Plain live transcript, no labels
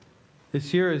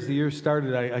This year, as the year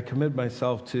started, I committed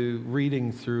myself to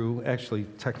reading through, actually,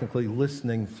 technically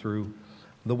listening through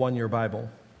the one-year Bible.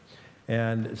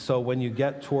 And so when you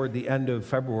get toward the end of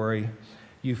February,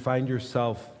 you find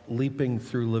yourself leaping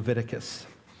through Leviticus.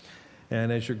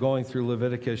 And as you're going through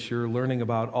Leviticus, you're learning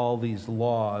about all these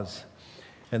laws.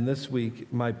 And this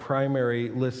week, my primary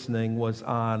listening was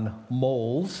on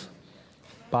moles,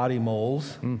 body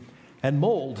moles, and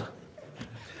mold.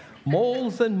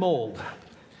 Moles and mold.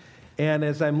 And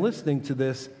as I'm listening to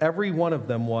this, every one of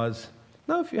them was,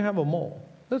 now if you have a mole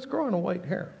that's growing a white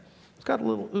hair, it's got a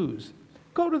little ooze,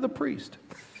 go to the priest.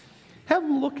 Have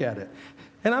him look at it.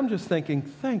 And I'm just thinking,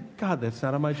 thank God that's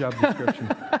not on my job description.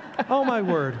 Oh, my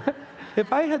word.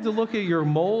 If I had to look at your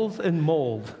moles and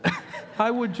mold,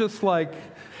 I would just like...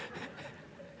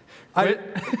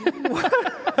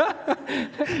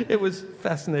 It was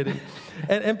fascinating.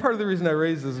 And part of the reason I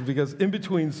raised this is because in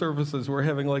between services, we're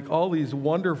having like all these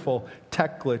wonderful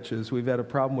tech glitches. We've had a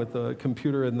problem with the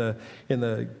computer in the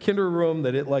kinder room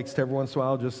that it likes to every once in a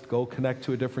while just go connect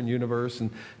to a different universe. And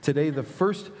today, the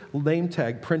first name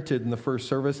tag printed in the first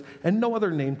service, and no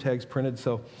other name tags printed.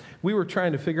 So we were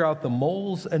trying to figure out the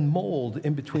moles and mold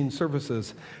in between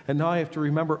services. And now I have to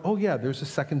remember, oh yeah, there's a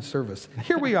second service.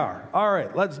 Here we are. All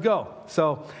right, let's go.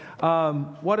 So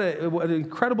what an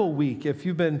incredible week. If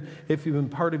you've been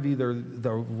part of either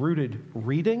the Rooted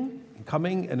reading,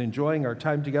 coming and enjoying our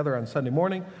time together on Sunday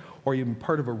morning, or you've been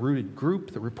part of a Rooted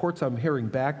group, the reports I'm hearing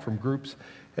back from groups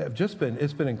have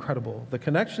it's been incredible. The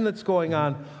connection that's going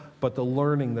on, but the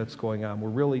learning that's going on. We're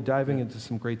really diving into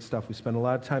some great stuff. We spent a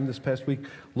lot of time this past week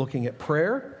looking at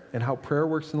prayer and how prayer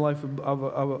works in the life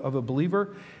of a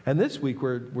believer. And this week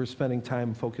we're spending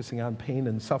time focusing on pain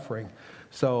and suffering.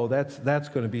 So that's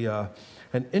going to be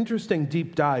an interesting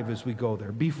deep dive as we go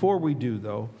there. Before we do,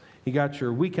 though, you got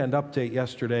your weekend update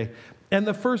yesterday. And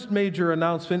the first major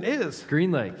announcement is...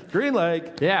 Green Lake. Green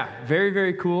Lake. Yeah, very,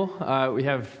 very cool. We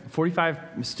have 45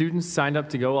 students signed up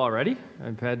to go already.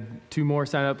 I've had 2 more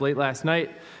sign up late last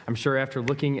night. I'm sure after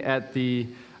looking at the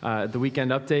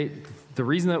weekend update, the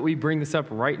reason that we bring this up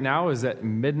right now is that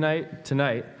midnight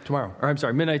tonight...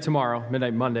 midnight tomorrow,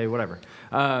 midnight Monday, whatever.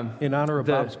 In honor of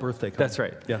Bob's birthday. That's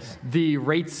right. Yes. The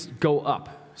rates go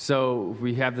up. So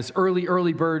we have this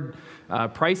early bird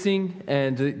pricing,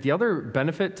 and the other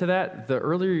benefit to that, the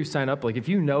earlier you sign up, like if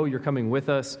you know you're coming with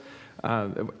us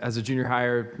as a junior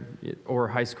hire or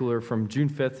high schooler from June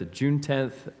 5th to June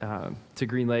 10th to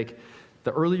Green Lake,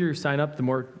 the earlier you sign up, the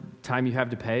more time you have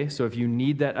to pay. So if you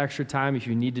need that extra time, if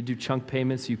you need to do chunk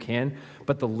payments, you can.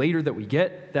 But the later that we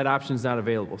get, that option's not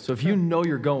available. So if you know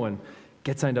you're going,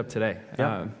 get signed up today.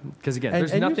 Because again,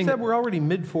 there's nothing... And you said we're already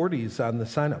mid-40s on the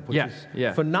sign-up, which is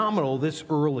phenomenal this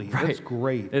early. Right. That's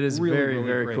great. It is really, very, really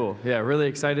very great. cool. Yeah, really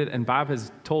excited. And Bob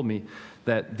has told me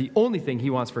that the only thing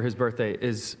he wants for his birthday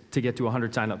is to get to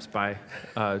 100 sign-ups by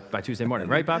Tuesday morning.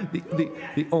 Right, Bob?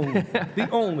 The only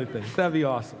thing. That'd be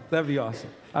awesome. That'd be awesome.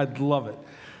 I'd love it.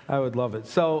 I would love it.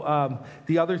 So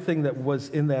the other thing that was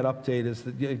in that update is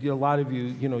that a lot of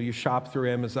you shop through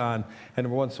Amazon, and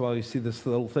every once in a while you see this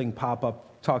little thing pop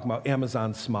up talking about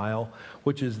Amazon Smile,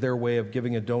 which is their way of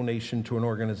giving a donation to an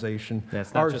organization. Yeah,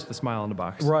 it's not just the smile in the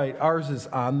box. Right. Ours is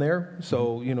on there,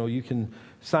 so you can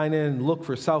sign in, look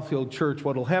for Southfield Church.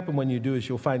 What will happen when you do is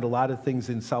you'll find a lot of things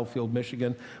in Southfield,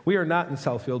 Michigan. We are not in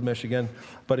Southfield, Michigan,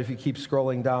 but if you keep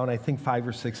scrolling down, I think 5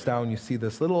 or 6 down, you see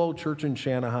this little old church in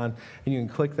Channahon, and you can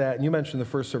click that. And you mentioned the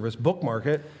first service, bookmark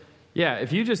it. Yeah,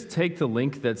 if you just take the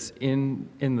link that's in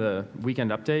the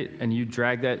weekend update and you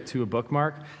drag that to a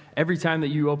bookmark, every time that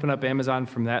you open up Amazon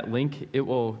from that link, it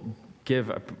will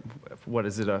give a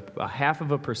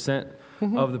 0.5%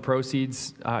 of the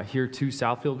proceeds here to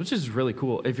Southfield, which is really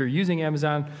cool. If you're using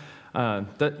Amazon,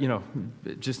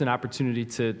 just an opportunity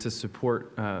to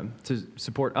support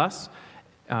us.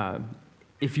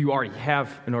 If you already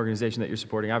have an organization that you're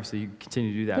supporting, obviously you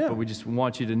continue to do that. Yeah. But we just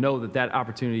want you to know that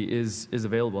opportunity is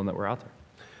available and that we're out there.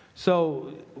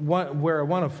 So where I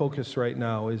want to focus right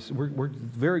now is we're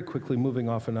very quickly moving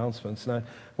off announcements, and I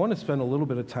want to spend a little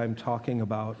bit of time talking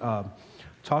about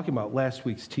last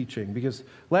week's teaching, because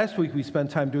last week we spent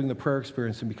time doing the prayer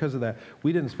experience, and because of that,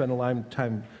 we didn't spend a lot of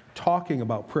time talking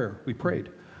about prayer. We prayed.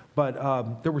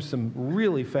 But there were some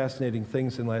really fascinating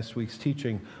things in last week's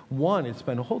teaching. One, it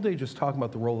spent a whole day just talking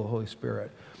about the role of the Holy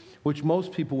Spirit, which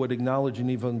most people would acknowledge in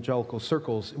evangelical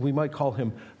circles. We might call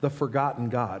him the forgotten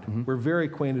God. Mm-hmm. We're very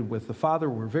acquainted with the Father.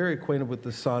 We're very acquainted with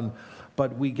the Son.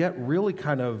 but we get really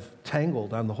kind of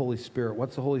tangled on the Holy Spirit.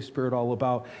 What's the Holy Spirit all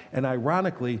about? And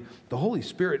ironically, the Holy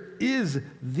Spirit is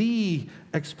the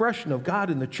expression of God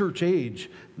in the church age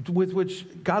with which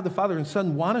God the Father and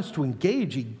Son want us to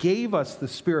engage. He gave us the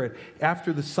Spirit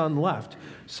after the Son left.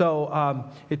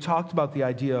 So it talked about the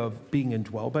idea of being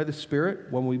indwelled by the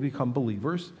Spirit when we become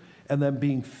believers, and then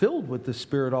being filled with the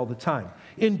Spirit all the time.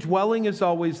 Indwelling is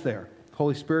always there. The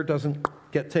Holy Spirit doesn't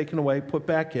get taken away, put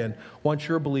back in. Once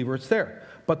you're a believer, it's there.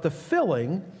 But the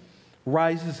filling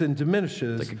rises and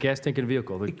diminishes. It's like a gas tank in a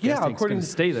vehicle. The gas tank's going to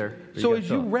stay there. So as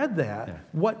you read that,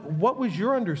 what was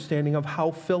your understanding of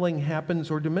how filling happens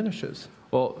or diminishes?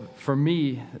 Well, for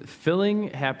me, filling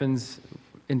happens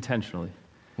intentionally.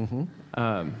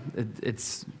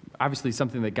 It's obviously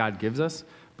something that God gives us,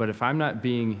 but if I'm not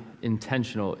being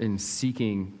intentional in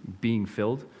seeking being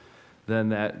filled, then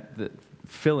that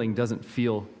filling doesn't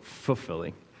feel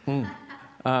fulfilling.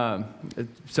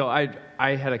 So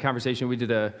I had a conversation. We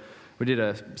did a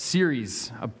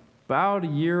series about a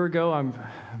year ago.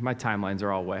 My timelines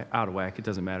are all out of whack. It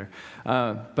doesn't matter.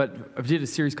 But I did a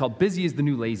series called "Busy is the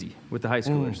New Lazy" with the high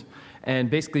schoolers,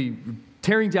 and basically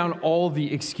tearing down all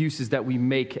the excuses that we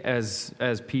make as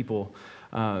people.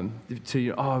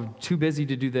 Too busy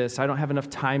to do this. I don't have enough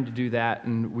time to do that.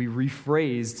 And we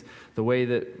rephrased the way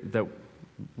that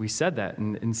we said that.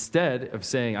 And instead of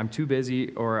saying, I'm too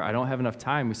busy or I don't have enough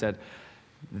time, we said,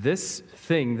 this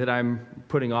thing that I'm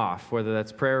putting off, whether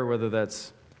that's prayer, whether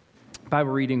that's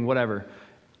Bible reading, whatever,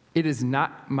 it is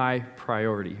not my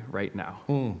priority right now.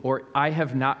 Or I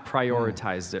have not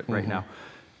prioritized it right now.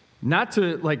 Not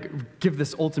to give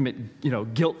this ultimate,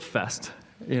 guilt fest,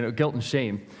 guilt and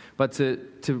shame, but to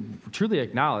truly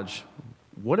acknowledge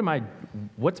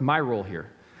what's my role here?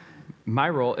 My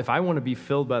role, if I want to be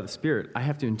filled by the Spirit, I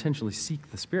have to intentionally seek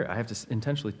the Spirit. I have to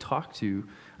intentionally talk to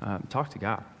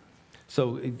God.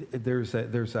 So there's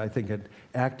I think, an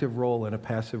active role and a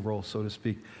passive role, so to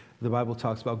speak. The Bible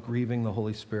talks about grieving the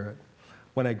Holy Spirit.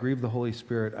 When I grieve the Holy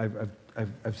Spirit,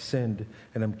 I've sinned,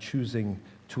 and I'm choosing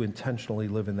to intentionally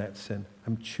live in that sin.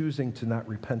 I'm choosing to not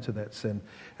repent of that sin.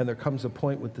 And there comes a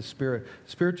point with the Spirit.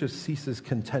 The Spirit just ceases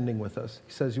contending with us.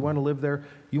 He says, you want to live there?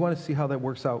 You want to see how that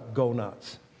works out? Go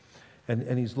nuts.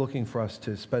 And he's looking for us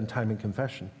to spend time in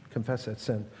confession, confess that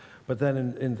sin. But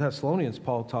then in Thessalonians,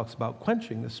 Paul talks about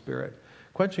quenching the Spirit.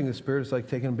 Quenching the Spirit is like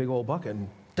taking a big old bucket and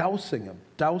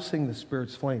dousing the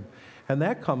Spirit's flame. And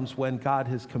that comes when God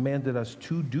has commanded us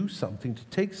to do something, to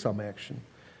take some action.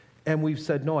 And we've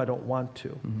said, no, I don't want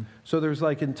to. So there's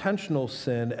intentional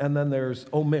sin, and then there's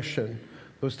omission,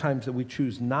 those times that we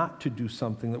choose not to do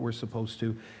something that we're supposed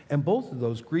to. And both of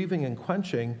those, grieving and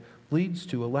quenching, leads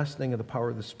to a lessening of the power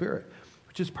of the Spirit,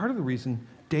 which is part of the reason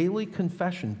daily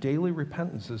confession, daily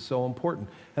repentance is so important.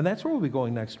 And that's where we'll be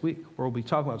going next week, where we'll be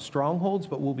talking about strongholds,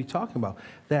 but we'll be talking about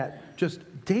that just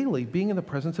daily being in the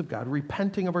presence of God,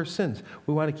 repenting of our sins.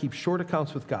 We want to keep short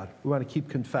accounts with God. We want to keep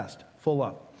confessed, full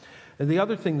up. And the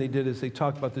other thing they did is they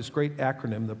talked about this great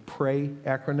acronym, the PRAY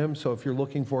acronym. So if you're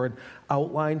looking for an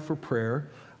outline for prayer,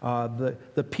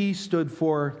 the P stood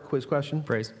for, quiz question?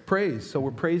 Praise. Praise. So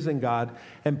we're praising God.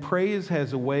 And praise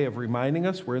has a way of reminding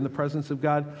us, we're in the presence of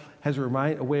God, has a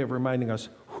way of reminding us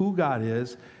who God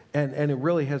is, and it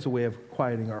really has a way of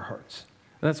quieting our hearts.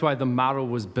 And that's why the model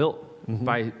was built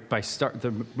by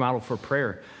the model for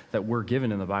prayer that we're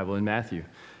given in the Bible in Matthew.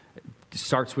 It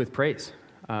starts with praise.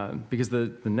 Because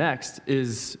the next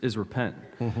is repent.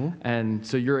 And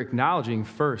so you're acknowledging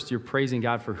first, you're praising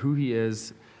God for who he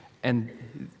is and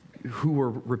who we're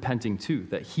repenting to,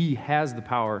 that he has the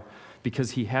power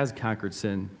because he has conquered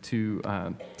sin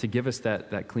to give us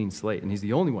that clean slate. And he's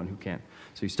the only one who can.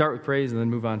 So you start with praise and then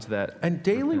move on to that. And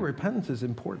daily repentance is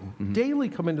important. Daily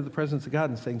come into the presence of God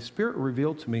and saying, Spirit,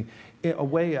 reveal to me a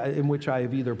way in which I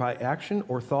have either by action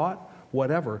or thought,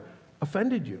 whatever,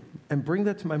 offended you, and bring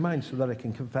that to my mind so that I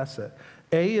can confess it.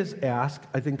 A is ask.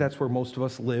 I think that's where most of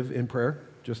us live in prayer.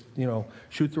 Just,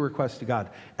 shoot the request to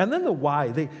God. And then the why.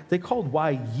 They called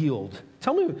why yield.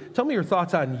 Tell me your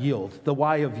thoughts on yield, the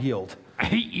why of yield. I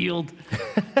hate yield.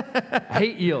 I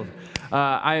hate yield.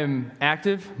 I am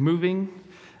active, moving,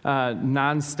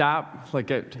 nonstop.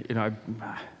 I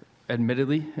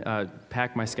admittedly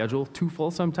pack my schedule too full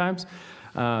sometimes.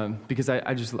 Because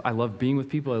I love being with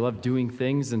people, I love doing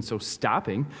things, and so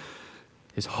stopping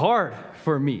is hard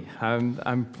for me.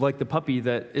 I'm like the puppy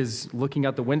that is looking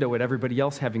out the window at everybody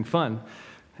else having fun,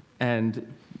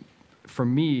 and for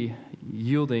me,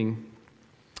 yielding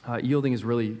is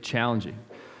really challenging.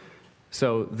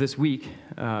 So this week,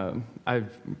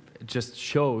 I've just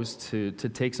chose to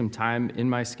take some time in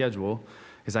my schedule,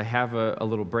 because I have a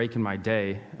little break in my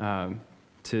day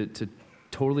to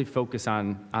totally focus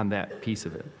on that piece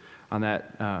of it, on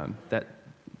that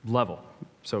level.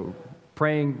 So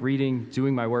praying, reading,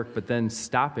 doing my work, but then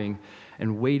stopping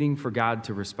and waiting for God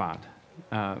to respond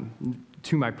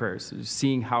to my prayers,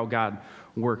 seeing how God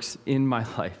works in my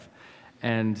life.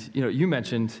 And you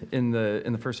mentioned in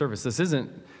the first service, this isn't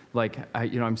like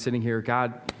I'm sitting here,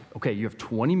 God, okay, you have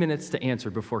 20 minutes to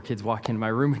answer before kids walk into my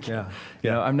room again.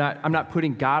 Yeah. I'm not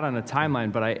putting God on a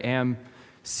timeline, but I am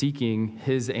seeking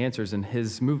His answers and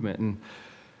His movement. And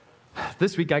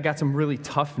this week I got some really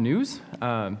tough news,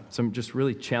 some just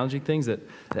really challenging things that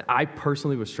I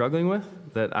personally was struggling with,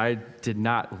 that I did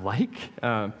not like.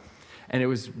 And it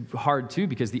was hard too,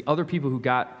 because the other people who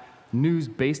got news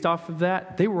based off of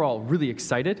that, they were all really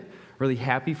excited, really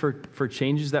happy for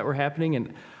changes that were happening.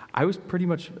 And I was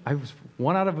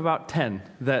one out of about 10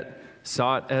 that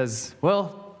saw it as,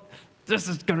 well, this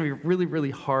is going to be really,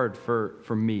 really hard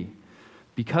for me.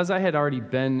 Because I had already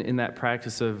been in that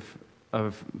practice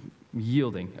of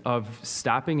yielding, of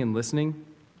stopping and listening,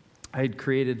 I had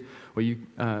created what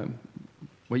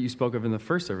you spoke of in the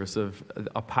first service, of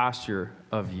a posture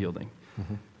of yielding.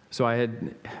 Mm-hmm. So I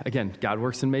had, again, God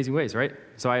works in amazing ways, right?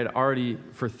 So I had already,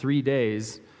 for 3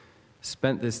 days,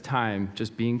 spent this time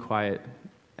just being quiet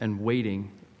and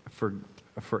waiting for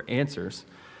answers.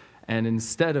 And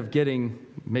instead of getting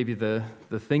maybe the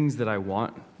things that I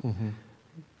want, mm-hmm.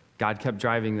 God kept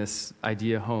driving this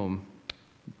idea home.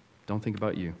 Don't think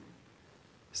about you.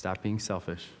 Stop being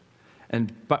selfish.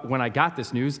 But when I got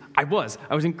this news, I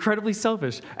was incredibly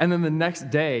selfish. And then the next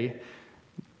day,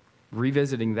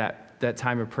 revisiting that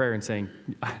time of prayer and saying,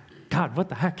 God, what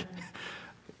the heck?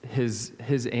 His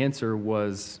answer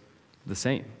was the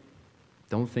same.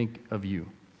 Don't think of you.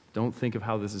 Don't think of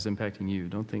how this is impacting you.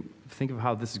 Don't think of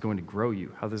how this is going to grow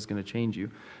you, how this is going to change you,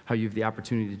 how you have the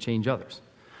opportunity to change others.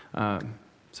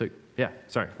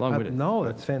 Long-winded. No,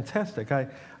 that's fantastic.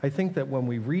 I think that when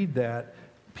we read that,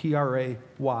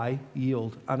 P-R-A-Y,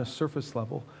 yield, on a surface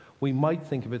level, we might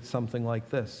think of it something like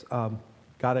this. God,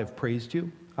 I've praised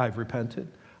you. I've repented.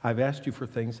 I've asked you for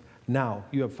things. Now,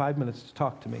 you have 5 minutes to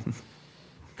talk to me.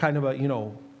 Kind of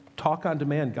a, talk on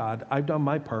demand, God. I've done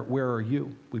my part. Where are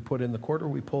you? We put in the quarter.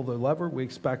 We pull the lever. We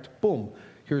expect, boom,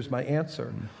 here's my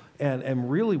answer.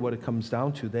 And really what it comes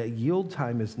down to, that yield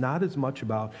time is not as much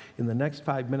about, in the next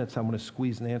 5 minutes, I'm going to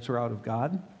squeeze an answer out of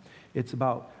God. It's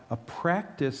about a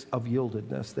practice of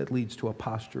yieldedness that leads to a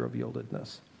posture of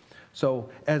yieldedness. So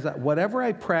whatever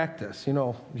I practice,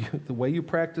 the way you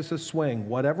practice a swing,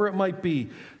 whatever it might be,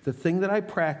 the thing that I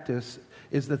practice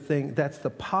is the thing, that's the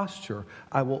posture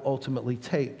I will ultimately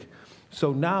take.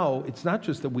 So now it's not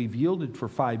just that we've yielded for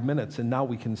 5 minutes and now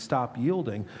we can stop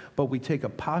yielding, but we take a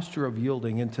posture of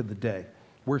yielding into the day.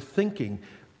 We're thinking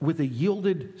with a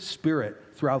yielded spirit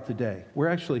throughout the day. We're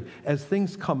actually, as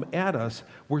things come at us,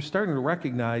 we're starting to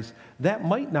recognize that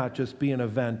might not just be an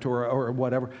event or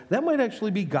whatever. That might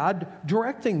actually be God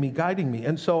directing me, guiding me.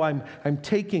 And so I'm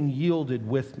taking yielded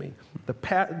with me.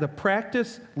 The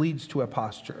practice leads to a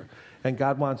posture. And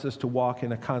God wants us to walk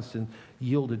in a constant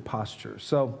yielded posture.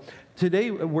 So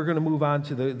today we're going to move on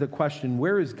to the question,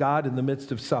 where is God in the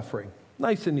midst of suffering?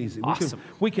 Nice and easy. Awesome.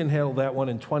 We can handle that one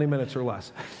in 20 minutes or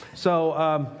less.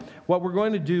 So what we're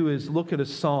going to do is look at a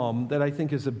psalm that I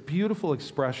think is a beautiful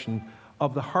expression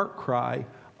of the heart cry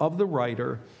of the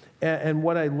writer. And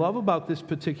what I love about this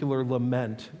particular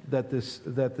lament that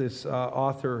this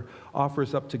author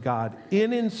offers up to God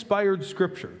in inspired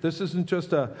Scripture. This isn't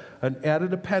just an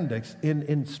added appendix. In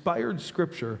inspired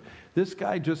Scripture, this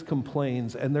guy just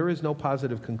complains, and there is no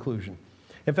positive conclusion.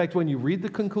 In fact, when you read the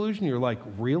conclusion, you're like,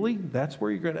 really? That's where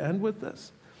you're going to end with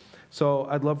this? So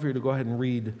I'd love for you to go ahead and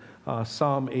read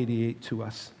Psalm 88 to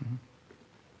us. Mm-hmm.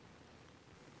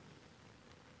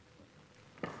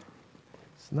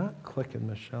 It's not clicking,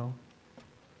 Michelle.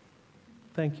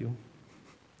 Thank you.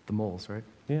 The moles, right?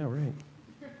 Yeah, right.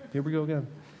 Here we go again.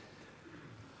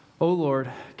 O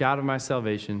Lord, God of my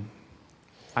salvation,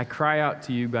 I cry out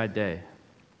to you by day.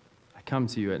 I come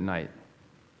to you at night.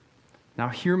 Now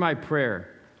hear my prayer.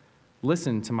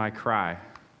 Listen to my cry.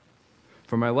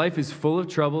 For my life is full of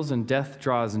troubles and death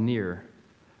draws near.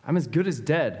 I'm as good as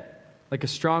dead, like a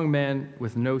strong man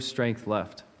with no strength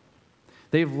left.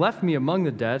 They have left me among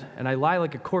the dead, and I lie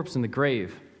like a corpse in the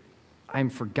grave. I am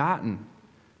forgotten,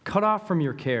 cut off from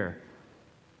your care.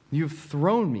 You have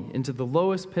thrown me into the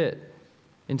lowest pit,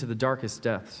 into the darkest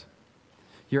depths.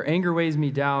 Your anger weighs me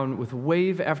down. With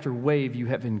wave after wave, you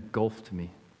have engulfed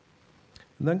me.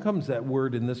 And then comes that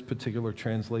word in this particular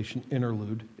translation,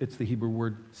 interlude. It's the Hebrew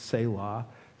word Selah.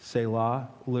 Selah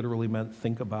literally meant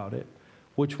think about it.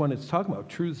 Which when it's talking about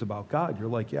truths about God, you're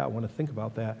like, yeah, I want to think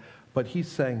about that. But he's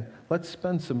saying, let's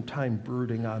spend some time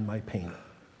brooding on my pain.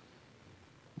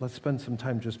 Let's spend some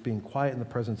time just being quiet in the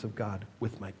presence of God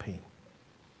with my pain.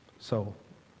 So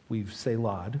we've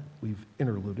selah'd, we've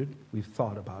interluded, we've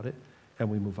thought about it, and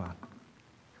we move on.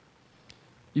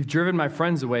 You've driven my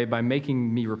friends away by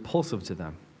making me repulsive to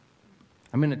them.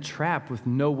 I'm in a trap with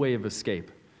no way of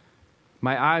escape.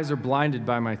 My eyes are blinded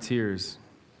by my tears.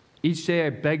 Each day I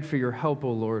beg for your help,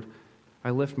 O Lord.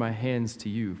 I lift my hands to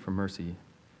you for mercy.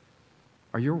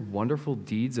 Are your wonderful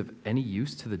deeds of any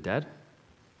use to the dead?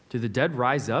 Do the dead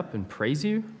rise up and praise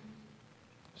you?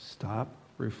 Stop,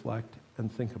 reflect,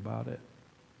 and think about it.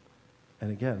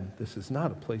 And again, this is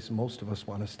not a place most of us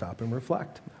want to stop and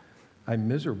reflect. I'm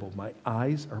miserable. My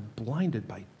eyes are blinded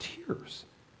by tears.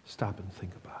 Stop and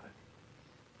think about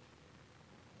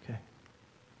it. Okay.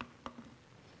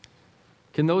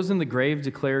 Can those in the grave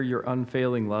declare your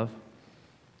unfailing love?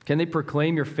 Can they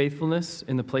proclaim your faithfulness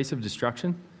in the place of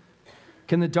destruction?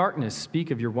 Can the darkness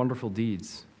speak of your wonderful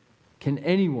deeds? Can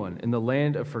anyone in the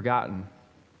land of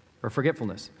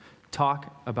forgetfulness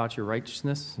talk about your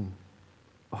righteousness?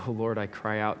 Oh Lord, I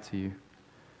cry out to you.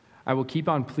 I will keep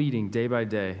on pleading day by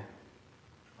day.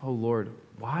 Oh Lord,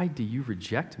 why do you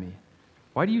reject me?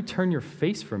 Why do you turn your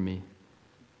face from me?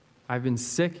 I've been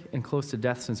sick and close to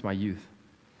death since my youth.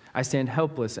 I stand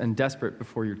helpless and desperate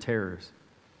before your terrors.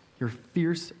 Your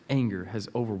fierce anger has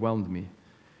overwhelmed me,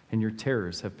 and your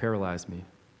terrors have paralyzed me.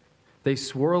 They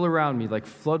swirl around me like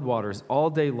floodwaters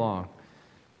all day long.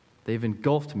 They've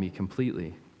engulfed me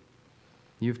completely.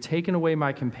 You have taken away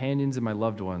my companions and my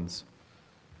loved ones,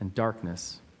 and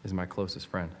darkness is my closest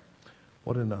friend.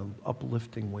 What an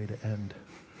uplifting way to end.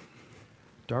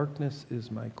 Darkness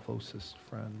is my closest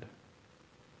friend.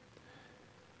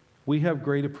 We have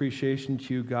great appreciation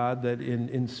to you, God, that in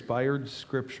inspired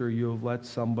scripture you have let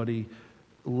somebody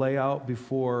lay out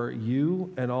before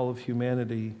you and all of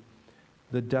humanity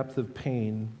the depth of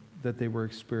pain that they were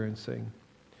experiencing.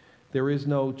 There is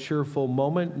no cheerful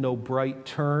moment, no bright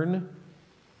turn.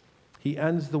 He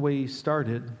ends the way he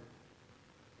started,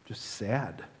 just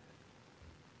sad,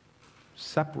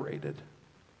 separated,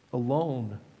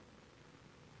 alone,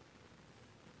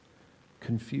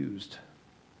 confused.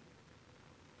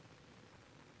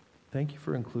 Thank you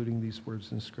for including these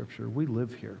words in Scripture. We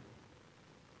live here.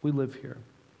 We live here.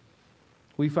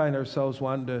 We find ourselves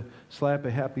wanting to slap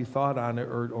a happy thought on it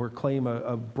or claim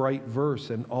a bright verse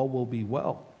and all will be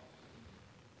well.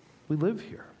 We live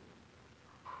here.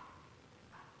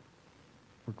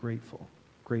 We're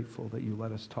grateful that you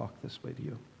let us talk this way to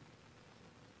you.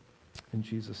 In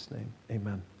Jesus' name,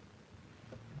 amen.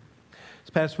 This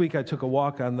past week, I took a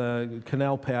walk on the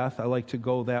canal path. I like to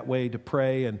go that way to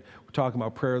pray, and we're talking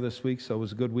about prayer this week, so it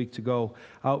was a good week to go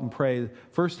out and pray.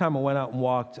 First time I went out and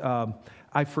walked,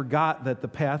 I forgot that the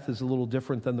path is a little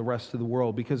different than the rest of the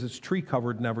world because it's tree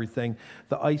covered and everything.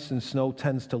 The ice and snow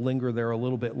tends to linger there a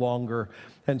little bit longer.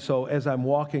 And so as I'm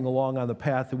walking along on the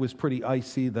path, it was pretty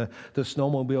icy. The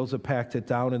snowmobiles have packed it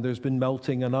down, and there's been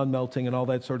melting and unmelting and all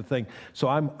that sort of thing. So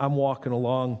I'm walking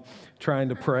along trying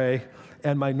to pray.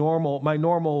 And my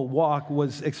normal walk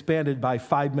was expanded by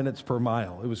 5 minutes per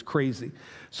mile. It was crazy.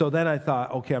 So then I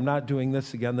thought, okay, I'm not doing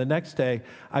this again. The next day,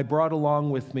 I brought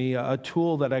along with me a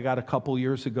tool that I got a couple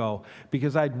years ago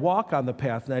because I'd walk on the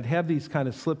path and I'd have these kind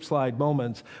of slip slide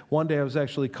moments. One day I was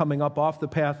actually coming up off the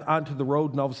path onto the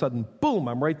road, and all of a sudden, boom,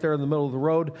 I'm right there in the middle of the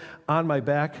road on my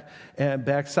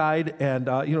backside. And,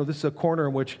 this is a corner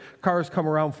in which cars come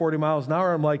around 40 miles an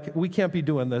hour. I'm like, we can't be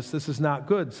doing this. This is not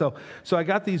good. So I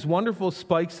got these wonderful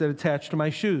spikes that attach to my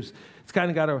shoes. It's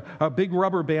kind of got a big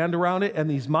rubber band around it and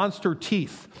these monster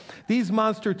teeth. These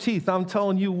monster teeth, I'm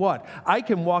telling you what, I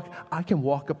can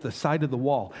walk up the side of the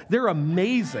wall. They're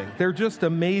amazing. They're just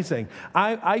amazing.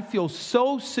 I feel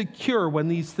so secure when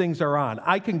these things are on.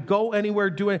 I can go anywhere,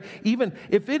 do it. Even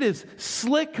if it is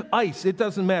slick ice, it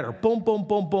doesn't matter. Boom, boom,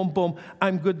 boom, boom, boom.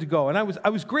 I'm good to go. And I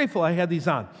was grateful I had these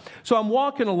on. So I'm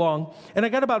walking along, and I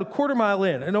got about a quarter mile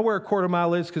in. I know where a quarter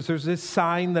mile is because there's this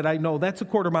sign that I know. That's a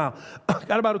quarter mile.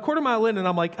 Got about a quarter mile in, and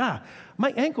I'm like,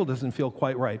 my ankle doesn't feel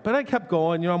quite right. But I kept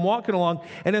going. I'm walking along.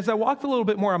 And as I walked a little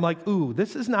bit more, I'm like, ooh,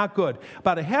 this is not good.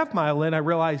 About a half mile in, I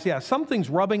realized, something's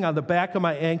rubbing on the back of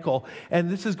my ankle, and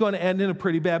this is going to end in a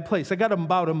pretty bad place. I got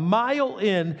about a mile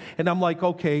in, and I'm like,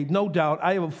 okay, no doubt,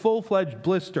 I have a full-fledged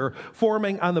blister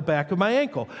forming on the back of my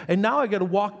ankle. And now I got to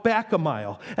walk back a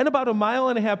mile. And about a mile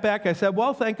and a half back, I said,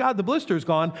 well, thank God the blister's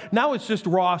gone. Now it's just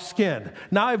raw skin.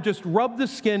 Now I've just rubbed the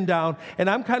skin down, and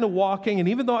I'm kind of walking, and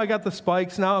even though I got the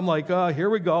spikes, now I'm like, here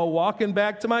we go, walking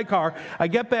back to my car. I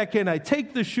get back in, I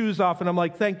take the shoes off, and I'm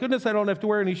like, thank goodness I don't have to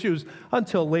wear any shoes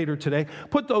until later today.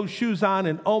 Put those shoes on,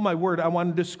 and oh my word, I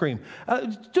wanted to scream.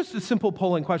 Just a simple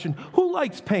polling question. Who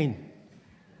likes pain?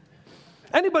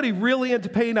 Anybody really into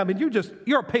pain? I mean,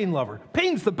 you're a pain lover.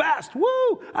 Pain's the best.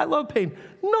 Woo! I love pain.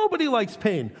 Nobody likes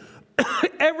pain.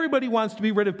 Everybody wants to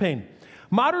be rid of pain.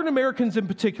 Modern Americans in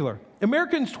particular.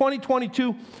 Americans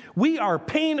 2022, we are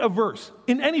pain averse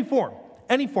in any form.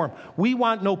 Any form. We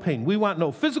want no pain. We want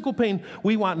no physical pain.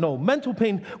 We want no mental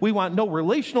pain. We want no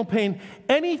relational pain.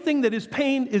 Anything that is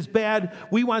pain is bad.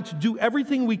 We want to do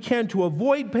everything we can to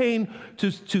avoid pain,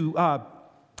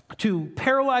 to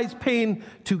paralyze pain,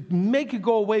 to make it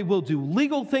go away. We'll do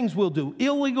legal things, we'll do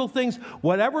illegal things,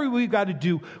 whatever we've got to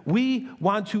do, we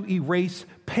want to erase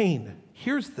pain.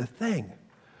 Here's the thing.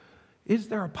 Is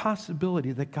there a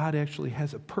possibility that God actually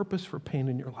has a purpose for pain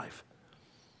in your life?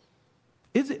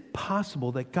 Is it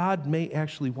possible that God may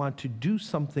actually want to do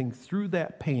something through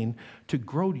that pain to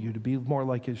grow you to be more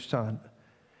like his son?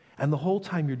 And the whole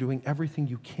time you're doing everything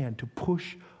you can to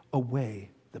push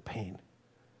away the pain,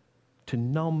 to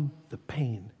numb the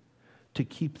pain, to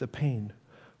keep the pain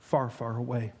far, far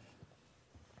away.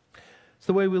 It's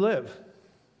the way we live.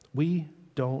 We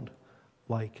don't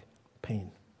like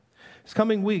pain. This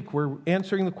coming week, we're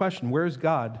answering the question, where is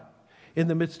God in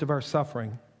the midst of our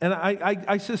suffering? And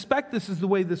I suspect this is the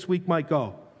way this week might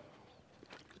go.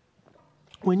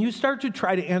 When you start to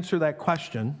try to answer that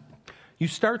question, you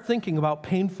start thinking about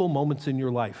painful moments in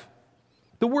your life.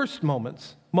 The worst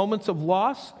moments. Moments of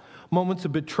loss, moments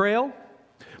of betrayal,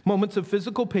 moments of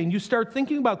physical pain. You start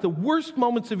thinking about the worst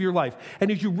moments of your life.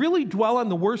 And as you really dwell on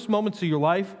the worst moments of your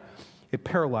life, it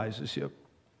paralyzes you.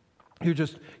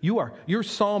 You're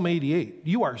Psalm 88.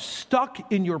 You are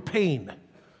stuck in your pain.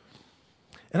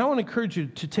 And I want to encourage you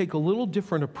to take a little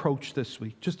different approach this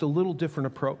week, just a little different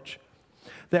approach.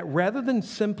 That rather than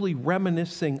simply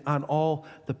reminiscing on all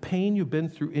the pain you've been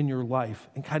through in your life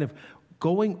and kind of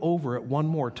going over it one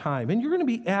more time, and you're going to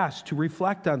be asked to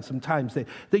reflect on some times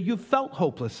that you've felt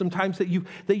hopeless, sometimes that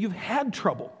you've had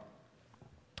trouble.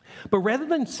 But rather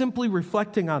than simply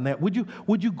reflecting on that, would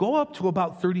you go up to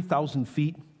about 30,000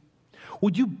 feet?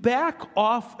 Would you back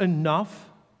off enough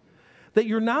that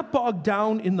you're not bogged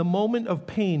down in the moment of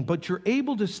pain, but you're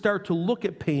able to start to look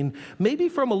at pain maybe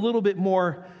from a little bit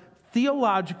more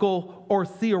theological or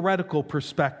theoretical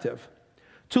perspective?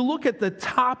 To look at the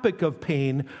topic of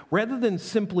pain rather than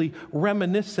simply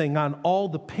reminiscing on all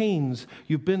the pains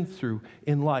you've been through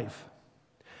in life.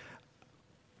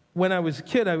 When I was a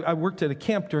kid, I worked at a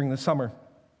camp during the summer.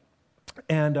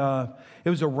 And it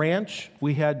was a ranch.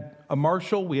 We had a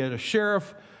marshal, we had a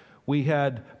sheriff, we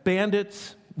had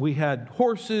bandits, we had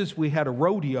horses, we had a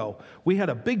rodeo. We had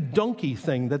a big donkey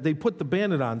thing that they put the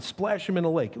bandit on, splash him in a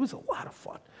lake. It was a lot of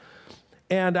fun.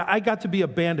 And I got to be a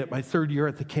bandit my third year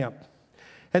at the camp.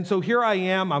 And so here I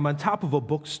am, I'm on top of a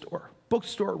bookstore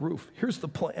roof. Here's the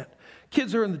plan.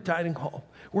 Kids are in the dining hall.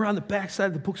 We're on the backside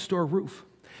of the bookstore roof.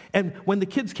 And when the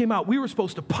kids came out, we were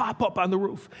supposed to pop up on the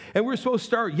roof. And we were supposed to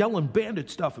start yelling bandit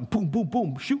stuff and boom, boom,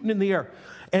 boom, shooting in the air.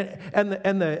 And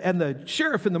the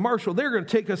sheriff and the marshal, they were going to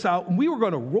take us out. And we were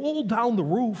going to roll down the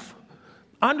roof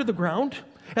onto the ground.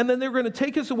 And then they were going to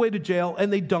take us away to jail.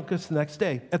 And they'd dunk us the next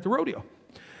day at the rodeo.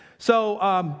 So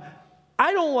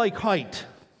I don't like height.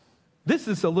 This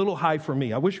is a little high for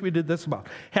me. I wish we did this about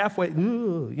halfway.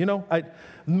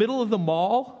 Middle of the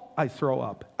mall, I throw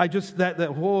up.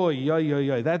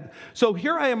 So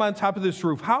here I am on top of this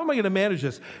roof. How am I going to manage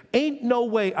this? Ain't no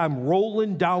way I'm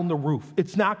rolling down the roof.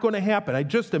 It's not going to happen. I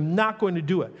just am not going to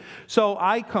do it. So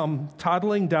I come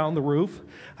toddling down the roof.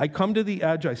 I come to the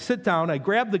edge. I sit down. I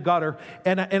grab the gutter,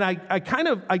 and I kind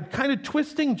of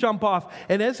twisting jump off.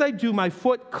 And as I do, my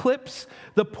foot clips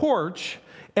the porch,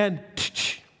 and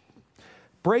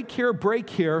break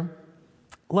here,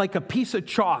 like a piece of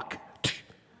chalk.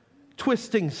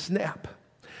 Twisting snap.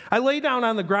 I lay down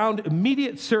on the ground,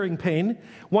 immediate searing pain.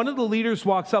 One of the leaders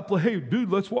walks up, like, hey,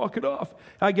 dude, let's walk it off.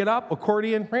 I get up,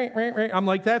 accordion, I'm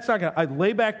like, that's not gonna, I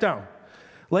lay back down.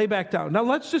 Now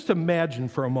let's just imagine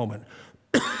for a moment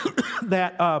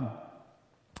that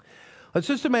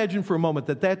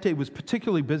that day was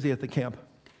particularly busy at the camp.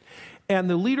 And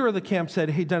the leader of the camp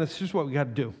said, hey, Dennis, here's what we got to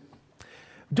do.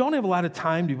 Don't have a lot of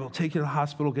time to be able to take you to the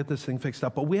hospital, get this thing fixed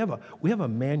up, but we have a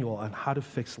manual on how to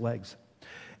fix legs.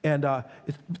 And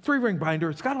it's 3-ring binder.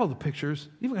 It's got all the pictures.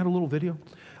 Even got a little video.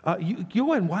 You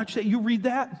go ahead and watch that. You read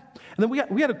that. And then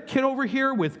we had a kid over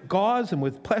here with gauze and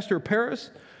with plaster of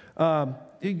Paris.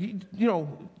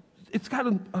 it's got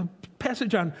a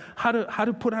passage on how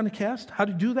to put on a cast, how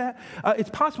to do that. It's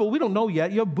possible. We don't know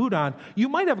yet. You have a boot on. You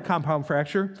might have a compound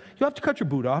fracture. You'll have to cut your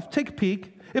boot off. Take a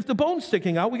peek. If the bone's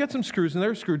sticking out, we got some screws in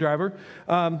there, a screwdriver.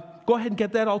 Go ahead and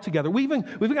get that all together. We've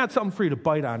even got something for you to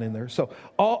bite on in there. So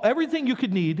everything you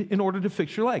could need in order to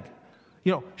fix your leg.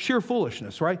 Sheer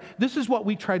foolishness, right? This is what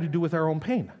we try to do with our own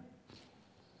pain.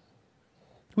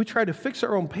 We try to fix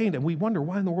our own pain, and we wonder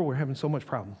why in the world we're having so much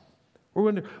problem. We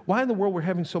wonder why in the world we're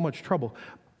having so much trouble.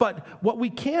 But what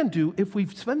we can do, if we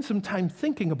spend some time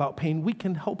thinking about pain, we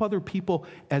can help other people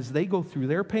as they go through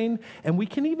their pain, and we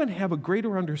can even have a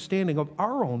greater understanding of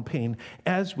our own pain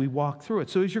as we walk through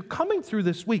it. So as you're coming through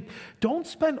this week, don't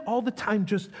spend all the time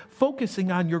just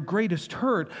focusing on your greatest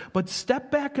hurt, but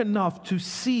step back enough to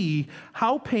see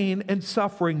how pain and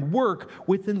suffering work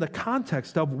within the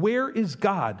context of where is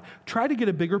God. Try to get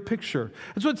a bigger picture.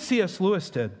 That's what C.S. Lewis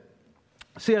did.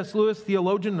 C.S. Lewis,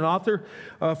 theologian and author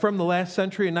from the last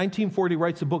century, in 1940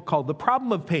 writes a book called The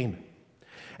Problem of Pain.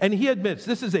 And he admits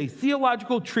this is a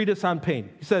theological treatise on pain.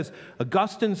 He says,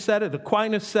 Augustine said it,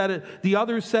 Aquinas said it, the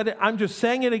others said it. I'm just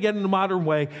saying it again in a modern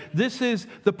way. This is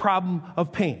the problem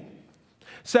of pain.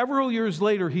 Several years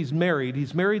later, he's married.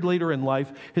 He's married later in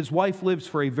life. His wife lives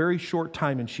for a very short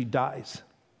time and she dies.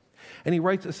 And he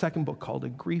writes a second book called A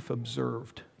Grief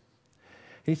Observed.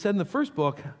 And he said in the first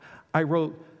book, I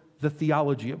wrote the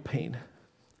theology of pain.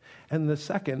 And the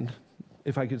second,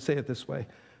 if I could say it this way,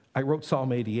 I wrote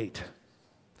Psalm 88.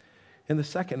 In the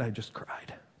second, I just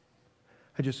cried.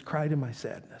 I just cried in my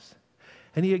sadness.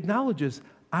 And he acknowledges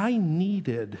I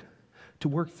needed to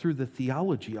work through the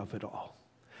theology of it all,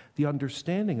 the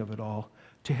understanding of it all,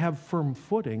 to have firm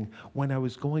footing when I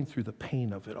was going through the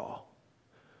pain of it all.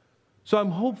 So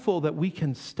I'm hopeful that we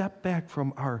can step back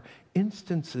from our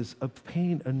instances of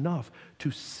pain enough to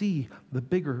see the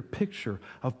bigger picture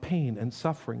of pain and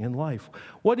suffering in life.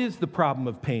 What is the problem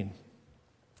of pain?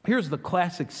 Here's the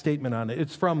classic statement on it.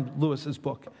 It's from Lewis's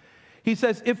book. He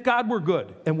says, if God were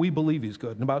good, and we believe he's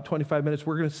good, in about 25 minutes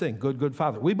we're going to sing, Good, Good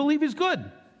Father. We believe he's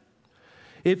good.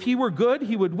 If he were good,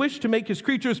 he would wish to make his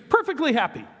creatures perfectly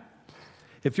happy.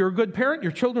 If you're a good parent,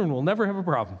 your children will never have a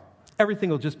problem.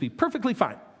 Everything will just be perfectly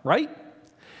fine. Right?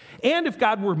 And if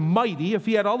God were mighty, if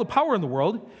he had all the power in the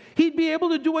world, he'd be able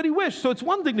to do what he wished. So it's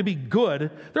one thing to be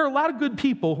good. There are a lot of good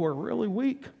people who are really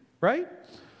weak, right?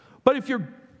 But if you're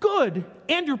good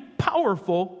and you're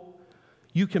powerful,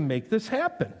 you can make this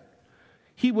happen.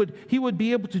 He would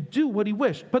be able to do what he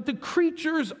wished. But the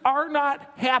creatures are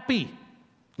not happy.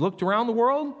 Looked around the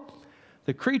world,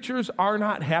 the creatures are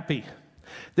not happy.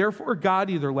 Therefore, God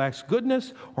either lacks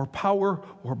goodness or power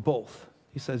or both.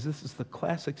 He says this is the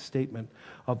classic statement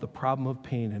of the problem of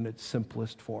pain in its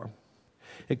simplest form.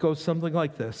 It goes something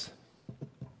like this.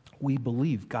 We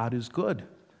believe God is good.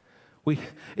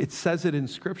 It says it in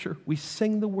Scripture. We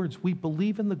sing the words. We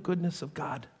believe in the goodness of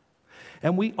God.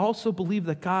 And we also believe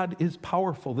that God is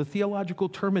powerful. The theological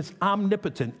term is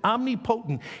omnipotent,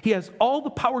 omnipotent. He has all the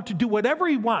power to do whatever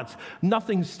he wants.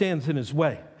 Nothing stands in his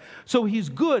way. So he's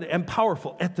good and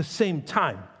powerful at the same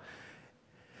time.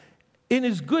 In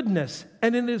his goodness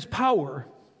and in his power,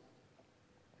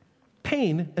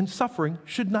 pain and suffering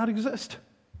should not exist.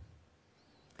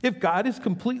 If God is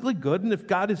completely good and if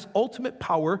God is ultimate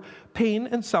power, pain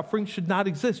and suffering should not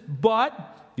exist.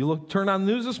 But, turn on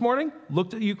the news this morning,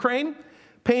 looked at Ukraine,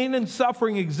 pain and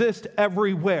suffering exist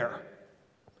everywhere.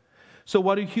 So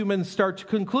what do humans start to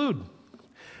conclude?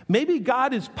 Maybe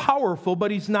God is powerful, but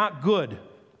he's not good.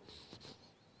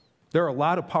 There are a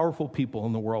lot of powerful people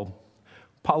in the world.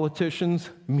 Politicians,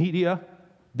 media,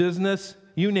 business,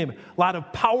 you name it. A lot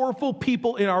of powerful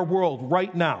people in our world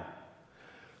right now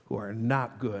who are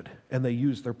not good, and they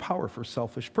use their power for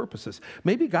selfish purposes.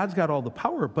 Maybe God's got all the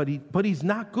power, but he's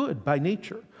not good by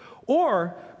nature.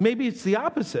 Or maybe it's the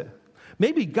opposite.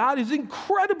 Maybe God is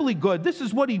incredibly good. This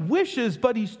is what he wishes,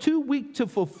 but he's too weak to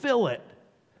fulfill it.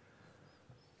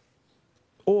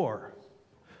 Or,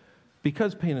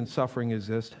 because pain and suffering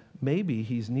exist, maybe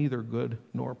he's neither good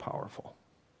nor powerful.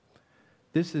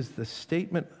 This is the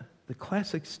statement, the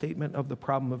classic statement of the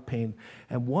problem of pain,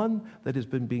 and one that has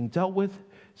been being dealt with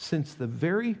since the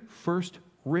very first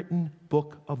written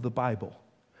book of the Bible.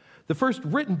 The first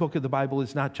written book of the Bible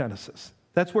is not Genesis.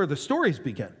 That's where the stories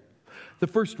begin. The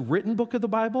first written book of the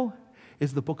Bible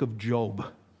is the book of Job.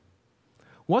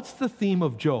 What's the theme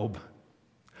of Job?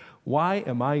 Why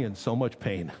am I in so much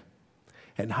pain?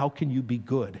 And how can you be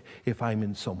good if I'm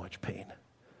in so much pain?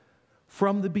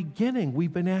 From the beginning,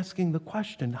 we've been asking the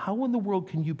question, how in the world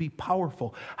can you be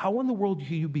powerful? How in the world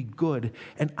can you be good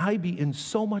and I be in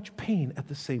so much pain at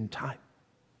the same time?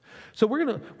 So we're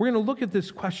going to look at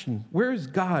this question. Where is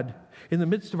God in the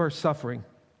midst of our suffering?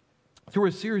 through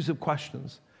a series of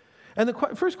questions. And the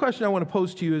first question I want to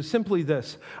pose to you is simply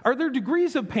this: are there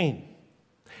degrees of pain?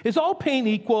 Is all pain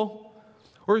equal,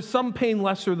 or is some pain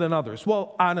lesser than others?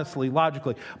 Well, honestly,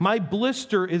 logically, my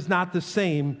blister is not the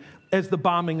same as the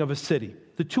bombing of a city.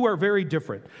 The two are very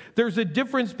different. There's a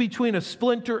difference between a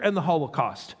splinter and the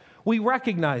Holocaust. We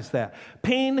recognize that.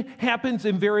 Pain happens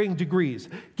in varying degrees.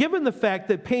 Given the fact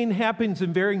that pain happens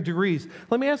in varying degrees,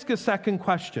 let me ask a second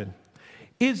question.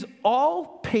 Is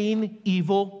all pain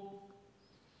evil?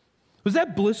 Was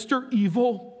that blister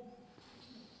evil?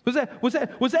 Was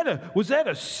that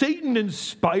a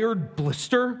Satan-inspired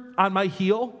blister on my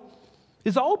heel?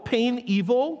 Is all pain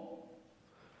evil?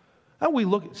 And we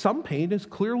look, some pain is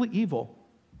clearly evil.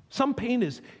 Some pain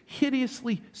is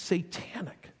hideously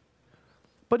satanic.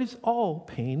 But is all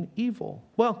pain evil?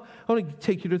 Well, I want to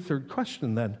take you to the third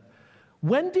question then.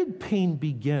 When did pain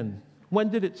begin? When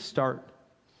did it start?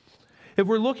 If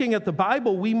we're looking at the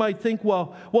Bible, we might think,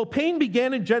 well, pain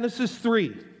began in Genesis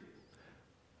 3.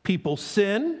 People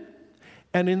sin,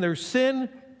 and in their sin,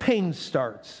 pain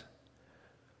starts.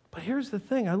 But here's the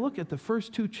thing. I look at the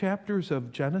first 2 chapters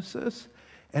of Genesis,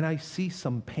 and I see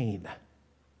some pain.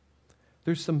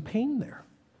 There's some pain there.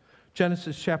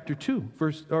 Genesis chapter 2,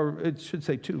 verse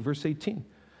 18.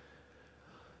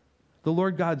 The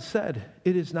Lord God said,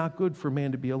 "It is not good for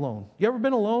man to be alone." You ever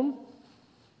been alone?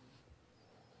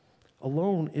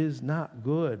 Alone is not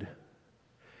good.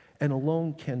 And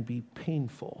alone can be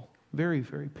painful. Very,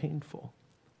 very painful.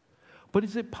 But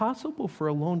is it possible for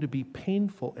alone to be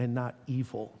painful and not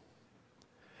evil?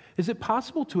 Is it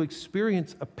possible to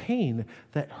experience a pain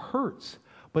that hurts,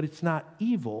 but it's not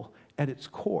evil at its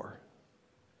core?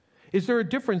 Is there a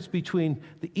difference between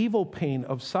the evil pain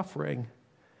of suffering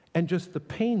and just the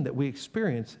pain that we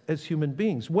experience as human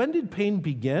beings? When did pain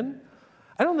begin?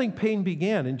 I don't think pain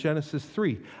began in Genesis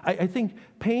 3. I think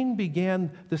pain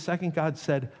began the second God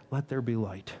said, "Let there be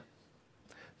light."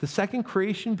 The second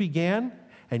creation began,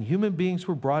 and human beings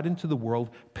were brought into the world.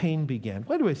 Pain began.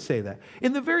 Why do I say that?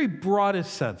 In the very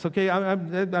broadest sense, okay?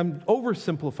 I'm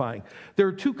oversimplifying. There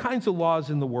are 2 kinds of laws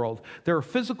in the world. There are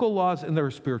physical laws and there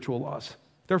are spiritual laws.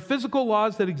 There are physical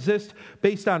laws that exist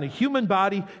based on a human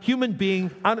body, human being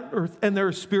on earth, and there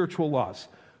are spiritual laws.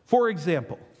 For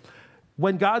example,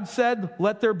 when God said,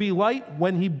 "Let there be light,"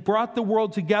 when he brought the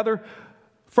world together,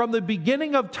 from the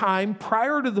beginning of time,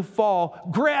 prior to the fall,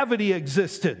 gravity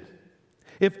existed.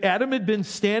 If Adam had been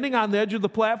standing on the edge of the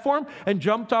platform and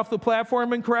jumped off the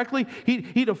platform incorrectly,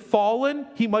 he'd have fallen.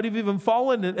 He might have even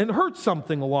fallen and hurt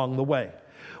something along the way.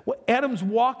 Well, Adam's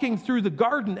walking through the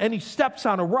garden and he steps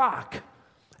on a rock,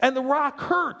 and the rock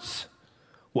hurts.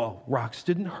 Well, rocks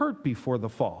didn't hurt before the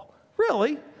fall.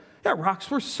 Really? Yeah, rocks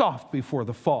were soft before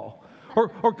the fall.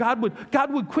 Or God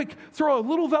would quick throw a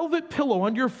little velvet pillow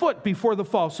under your foot before the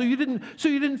fall, so you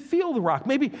didn't feel the rock.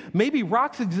 Maybe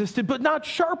rocks existed, but not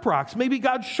sharp rocks. Maybe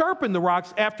God sharpened the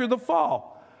rocks after the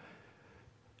fall.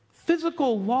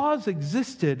 Physical laws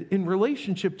existed in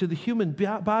relationship to the human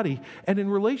body and in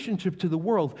relationship to the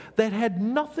world that had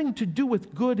nothing to do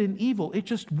with good and evil. It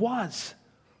just was.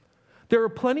 There are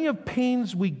plenty of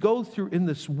pains we go through in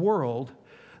this world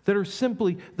that are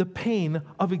simply the pain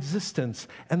of existence,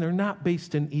 and they're not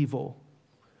based in evil.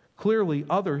 Clearly,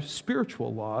 other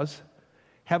spiritual laws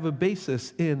have a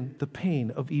basis in the pain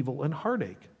of evil and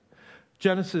heartache.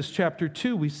 Genesis chapter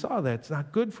 2, we saw that. It's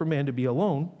not good for man to be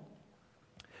alone.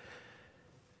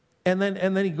 And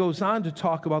then he goes on to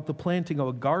talk about the planting of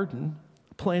a garden,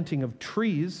 planting of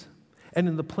trees. And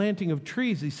in the planting of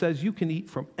trees, he says, you can eat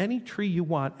from any tree you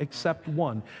want except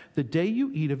one. The day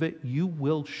you eat of it, you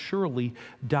will surely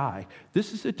die.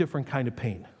 This is a different kind of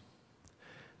pain.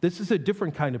 This is a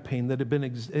different kind of pain that had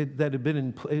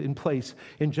been in place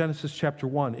in Genesis chapter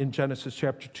 1, in Genesis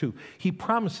chapter 2. He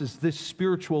promises this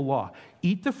spiritual law.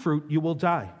 Eat the fruit, you will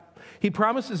die. He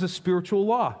promises a spiritual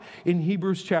law. In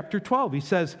Hebrews chapter 12, he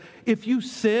says, if you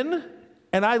sin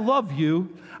and I love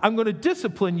you, I'm going to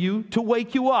discipline you to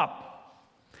wake you up.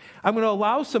 I'm going to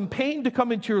allow some pain to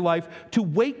come into your life to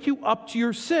wake you up to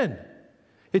your sin.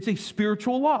 It's a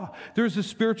spiritual law. There's a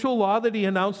spiritual law that he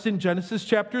announced in Genesis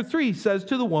chapter 3. He says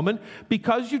to the woman,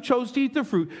 because you chose to eat the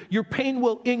fruit, your pain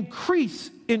will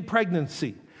increase in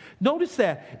pregnancy. Notice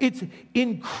that. It's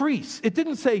increase. It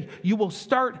didn't say you will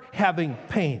start having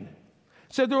pain.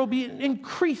 It said there will be an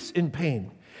increase in pain.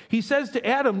 He says to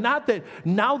Adam, not that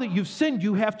now that you've sinned,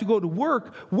 you have to go to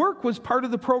work. Work was part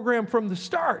of the program from the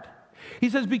start.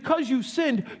 He says, because you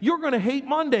sinned, you're going to hate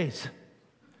Mondays.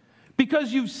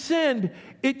 Because you've sinned,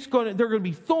 there are going to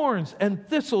be thorns and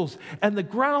thistles, and the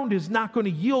ground is not going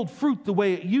to yield fruit the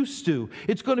way it used to.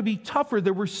 It's going to be tougher.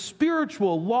 There were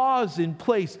spiritual laws in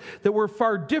place that were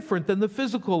far different than the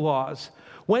physical laws.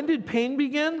 When did pain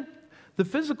begin? The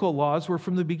physical laws were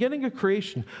from the beginning of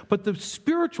creation, but the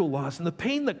spiritual laws and the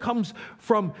pain that comes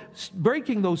from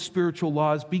breaking those spiritual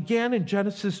laws began in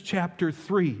Genesis chapter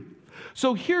 3.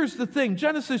 So here's the thing.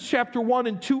 Genesis chapter 1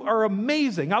 and 2 are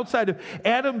amazing. Outside of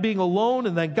Adam being alone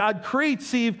and then God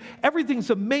creates Eve, everything's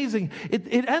amazing.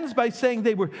 It ends by saying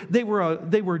they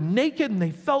were naked and they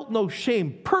felt no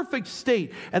shame. Perfect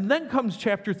state. And then comes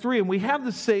chapter 3 and we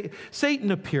have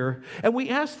Satan appear and we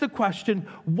ask the question,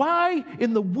 why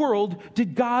in the world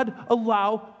did God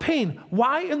allow pain?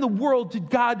 Why in the world did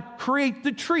God create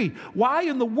the tree? Why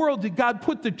in the world did God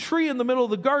put the tree in the middle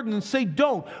of the garden and say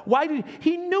don't?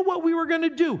 He knew what we were going to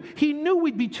do. He knew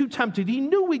we'd be too tempted. He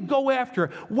knew we'd go after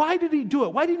it. Why did he do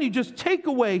it? Why didn't he just take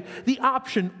away the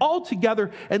option altogether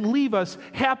and leave us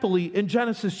happily in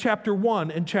Genesis chapter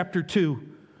 1 and chapter 2?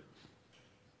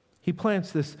 He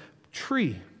plants this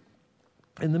tree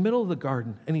in the middle of the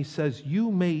garden and he says, you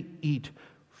may eat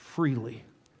freely.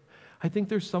 I think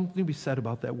there's something to be said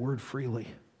about that word freely.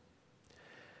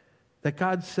 That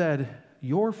God said,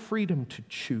 your freedom to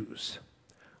choose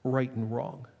right and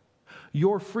wrong,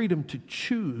 your freedom to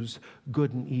choose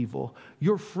good and evil,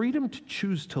 your freedom to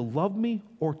choose to love me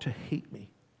or to hate me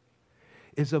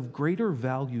is of greater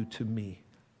value to me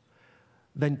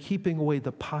than keeping away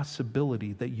the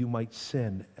possibility that you might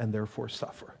sin and therefore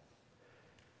suffer.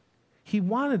 He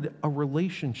wanted a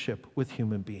relationship with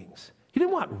human beings. He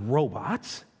didn't want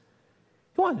robots.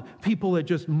 He wanted people that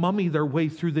just mummy their way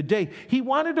through the day. He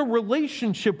wanted a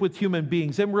relationship with human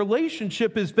beings. And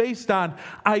relationship is based on,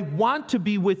 I want to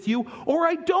be with you or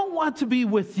I don't want to be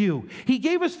with you. He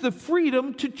gave us the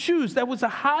freedom to choose. That was a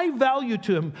high value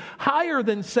to him, higher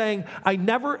than saying, I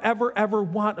never, ever, ever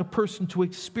want a person to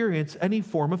experience any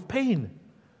form of pain.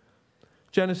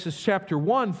 Genesis chapter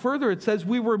 1, further it says,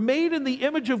 we were made in the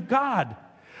image of God.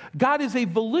 God is a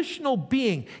volitional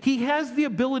being. He has the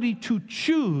ability to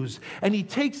choose, and he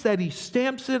takes that, he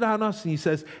stamps it on us, and he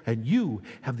says, and you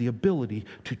have the ability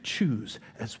to choose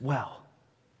as well.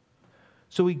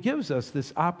 So he gives us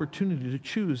this opportunity to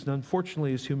choose, and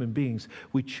unfortunately as human beings,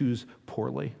 we choose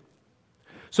poorly.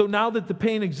 So now that the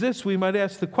pain exists, we might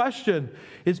ask the question,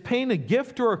 is pain a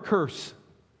gift or a curse?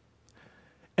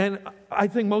 And I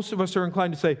think most of us are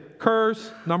inclined to say, curse,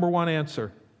 number one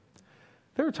answer.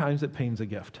 There are times that pain's a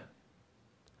gift.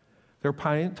 There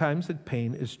are times that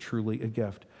pain is truly a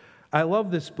gift. I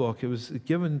love this book. It was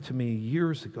given to me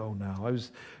years ago now.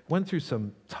 Went through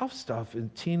some tough stuff as a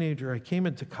teenager. I came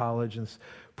into college, and this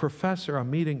professor,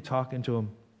 I'm meeting, talking to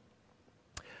him,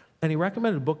 and he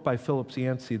recommended a book by Philip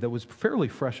Yancey that was fairly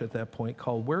fresh at that point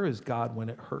called Where is God When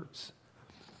It Hurts?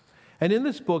 And in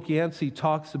this book, Yancey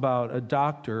talks about a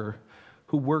doctor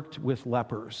who worked with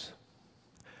lepers.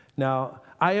 Now,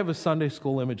 I have a Sunday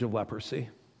school image of leprosy.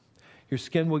 Your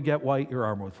skin would get white, your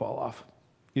arm would fall off.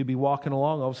 You'd be walking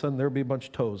along, all of a sudden there'd be a bunch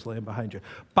of toes laying behind you.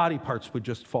 Body parts would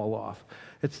just fall off.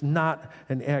 It's not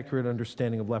an accurate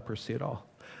understanding of leprosy at all.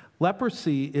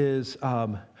 Leprosy is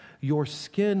your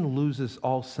skin loses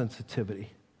all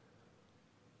sensitivity.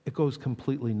 It goes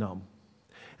completely numb.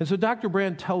 And so Dr.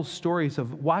 Brand tells stories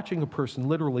of watching a person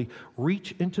literally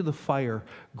reach into the fire,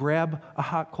 grab a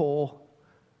hot coal,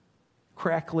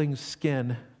 crackling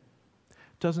skin,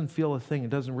 doesn't feel a thing,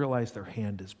 and doesn't realize their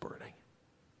hand is burning.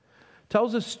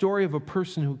 Tells a story of a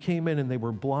person who came in and they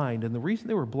were blind, and the reason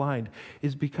they were blind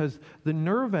is because the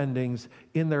nerve endings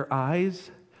in their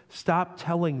eyes stopped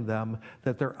telling them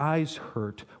that their eyes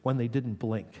hurt when they didn't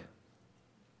blink.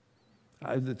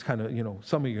 It's kind of,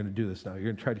 some of you are going to do this now. You're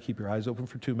going to try to keep your eyes open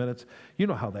for 2 minutes. You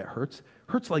know how that hurts.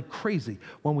 Hurts like crazy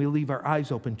when we leave our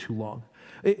eyes open too long.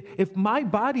 If my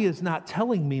body is not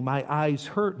telling me my eyes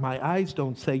hurt, my eyes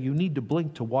don't say you need to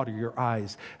blink to water your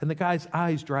eyes. And the guy's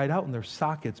eyes dried out in their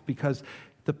sockets because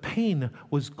the pain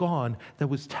was gone that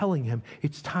was telling him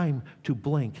it's time to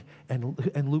blink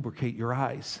and lubricate your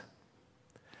eyes.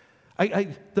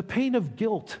 The pain of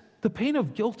guilt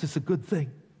is a good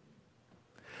thing.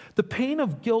 The pain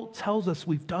of guilt tells us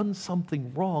we've done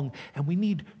something wrong and we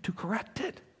need to correct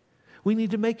it. We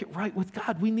need to make it right with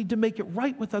God. We need to make it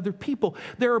right with other people.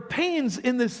 There are pains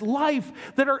in this life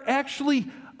that are actually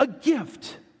a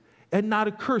gift and not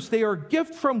a curse. They are a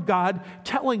gift from God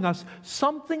telling us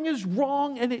something is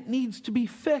wrong and it needs to be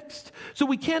fixed. So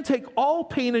we can't take all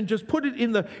pain and just put it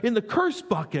in the curse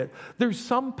bucket. There's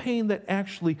some pain that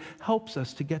actually helps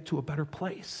us to get to a better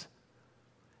place.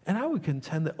 And I would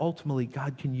contend that ultimately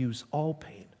God can use all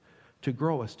pain to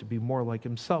grow us to be more like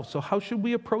himself. So how should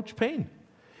we approach pain?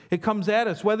 It comes at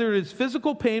us, whether it is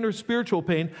physical pain or spiritual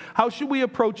pain. How should we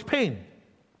approach pain?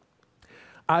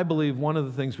 I believe one of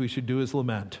the things we should do is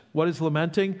lament. What is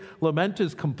lamenting? Lament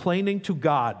is complaining to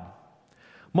God.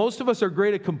 Most of us are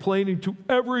great at complaining to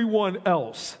everyone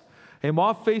else. I'm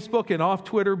off Facebook and off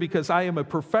Twitter because I am a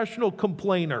professional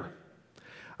complainer.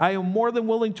 I am more than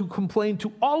willing to complain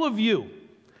to all of you.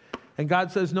 And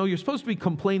God says, no, you're supposed to be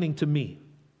complaining to me.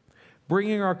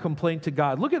 Bringing our complaint to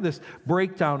God. Look at this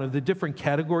breakdown of the different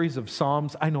categories of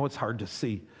Psalms. I know it's hard to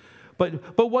see.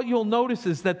 But what you'll notice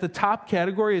is that the top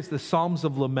category is the Psalms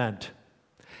of Lament.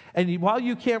 And while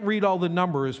you can't read all the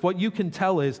numbers, what you can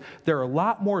tell is there are a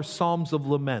lot more Psalms of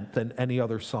Lament than any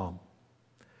other psalm.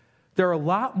 There are a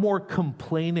lot more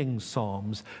complaining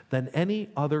psalms than any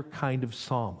other kind of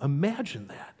psalm. Imagine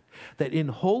that in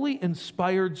holy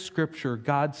inspired scripture,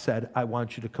 God said, I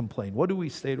want you to complain. What do we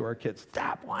say to our kids?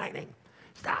 Stop whining.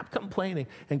 Stop complaining.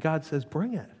 And God says,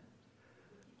 bring it.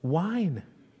 Whine.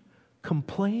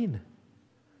 Complain.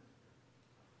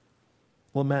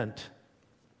 Lament.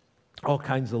 All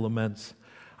kinds of laments.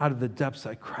 Out of the depths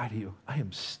I cry to you. I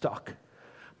am stuck.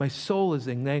 My soul is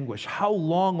in anguish. How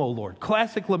long, O Lord?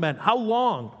 Classic lament. How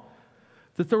long?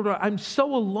 The third one, I'm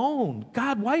so alone.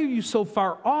 God, why are you so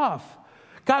far off?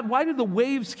 God, why do the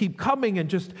waves keep coming and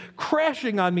just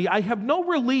crashing on me? I have no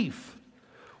relief.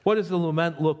 What does the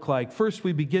lament look like? First,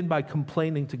 we begin by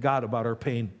complaining to God about our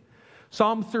pain.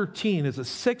 Psalm 13 is a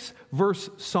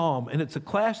 6-verse psalm, and it's a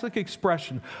classic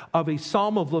expression of a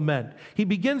psalm of lament. He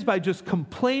begins by just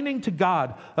complaining to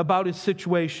God about his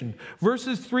situation.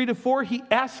 Verses 3 to 4, he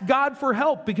asks God for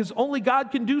help because only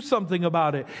God can do something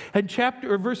about it. And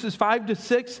verses 5 to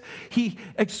 6, he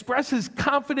expresses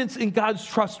confidence in God's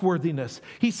trustworthiness.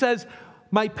 He says,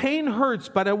 my pain hurts,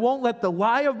 but I won't let the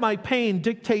lie of my pain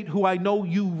dictate who I know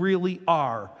you really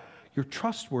are. You're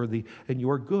trustworthy, and you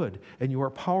are good, and you are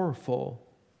powerful.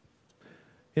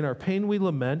 In our pain we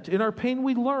lament. In our pain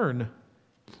we learn.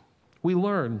 We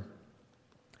learn.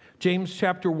 James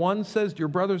chapter 1 says, dear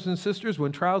brothers and sisters,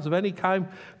 when trials of any kind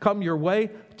come your way,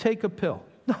 take a pill.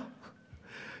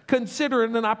 Consider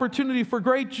it an opportunity for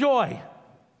great joy.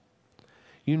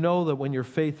 You know that when your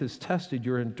faith is tested,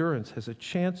 your endurance has a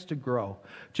chance to grow.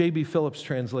 J.B. Phillips'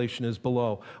 translation is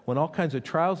below. When all kinds of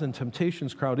trials and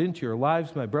temptations crowd into your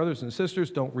lives, my brothers and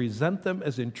sisters, don't resent them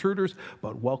as intruders,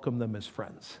 but welcome them as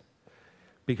friends.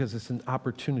 Because it's an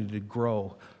opportunity to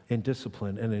grow in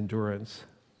discipline and endurance.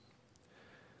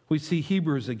 We see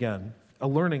Hebrews again, a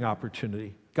learning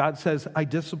opportunity. God says, I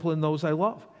discipline those I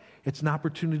love. It's an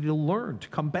opportunity to learn, to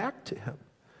come back to him.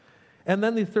 And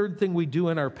then the third thing we do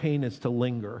in our pain is to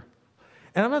linger.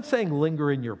 And I'm not saying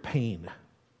linger in your pain,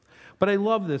 but I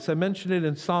love this. I mentioned it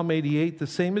in Psalm 88. The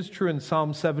same is true in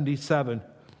Psalm 77.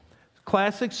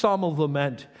 Classic Psalm of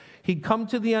Lament. He'd come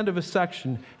to the end of a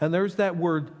section, and there's that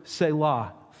word,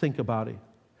 Selah. Think about it.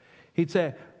 He'd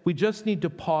say, we just need to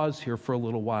pause here for a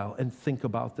little while and think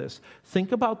about this.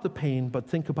 Think about the pain, but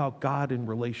think about God in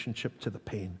relationship to the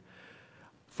pain.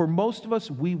 For most of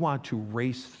us, we want to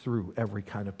race through every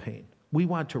kind of pain. We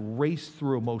want to race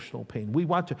through emotional pain. We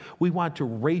want to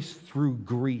race through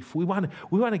grief. We want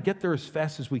to get there as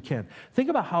fast as we can. Think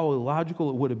about how illogical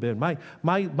it would have been.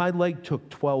 My leg took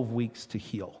 12 weeks to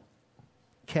heal.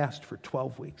 Cast for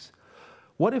 12 weeks.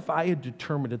 What if I had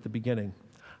determined at the beginning,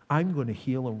 I'm going to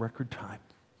heal in record time.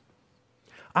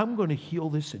 I'm going to heal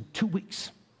this in 2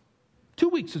 weeks. 2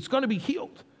 weeks, it's going to be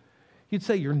healed. You'd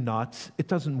say, you're nuts. It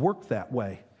doesn't work that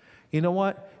way. You know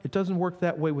what? It doesn't work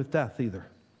that way with death either.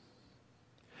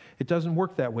 It doesn't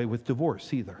work that way with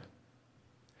divorce either.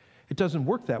 It doesn't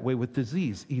work that way with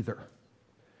disease either.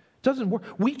 It doesn't work.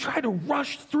 We try to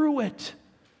rush through it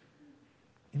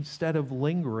instead of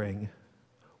lingering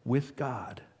with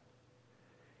God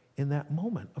in that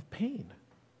moment of pain.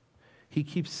 He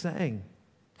keeps saying,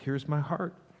 here's my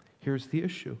heart. Here's the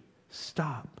issue.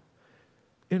 Stop.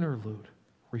 Interlude.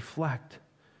 Reflect,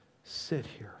 sit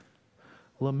here.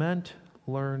 Lament,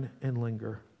 learn, and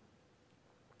linger.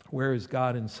 Where is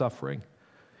God in suffering?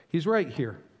 He's right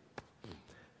here.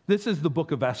 This is the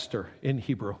book of Esther in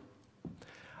Hebrew.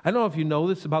 I don't know if you know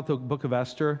this about the book of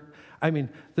Esther. I mean,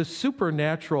 the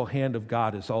supernatural hand of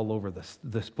God is all over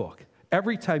this book.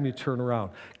 Every time you turn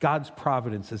around, God's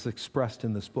providence is expressed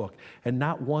in this book. And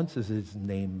not once is his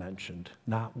name mentioned.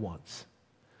 Not once.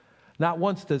 Not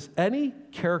once does any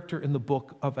character in the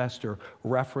book of Esther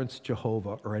reference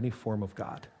Jehovah or any form of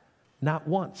God. Not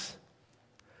once.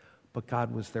 But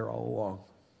God was there all along.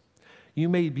 You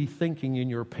may be thinking in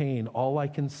your pain, all I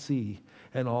can see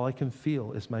and all I can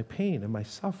feel is my pain and my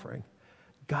suffering.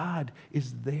 God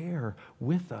is there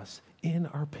with us in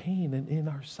our pain and in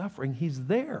our suffering. He's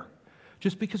there.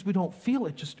 Just because we don't feel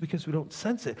it, just because we don't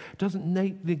sense it, doesn't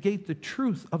negate the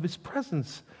truth of his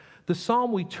presence. The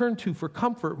psalm we turn to for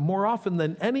comfort more often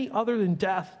than any other than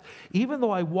death. Even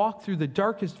though I walk through the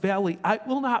darkest valley, I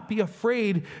will not be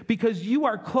afraid because you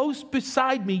are close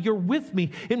beside me. You're with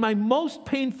me. In my most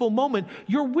painful moment,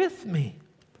 you're with me.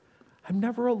 I'm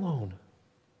never alone.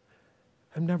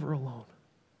 I'm never alone.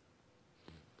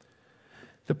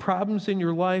 The problems in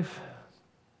your life,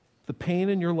 the pain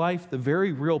in your life, the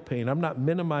very real pain, I'm not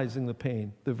minimizing the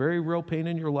pain. The very real pain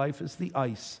in your life is the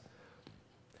ice.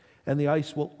 And the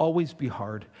ice will always be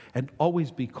hard and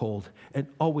always be cold and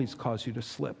always cause you to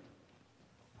slip.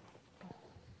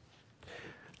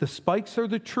 The spikes are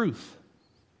the truth.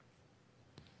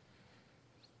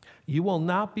 You will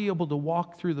not be able to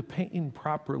walk through the pain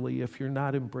properly if you're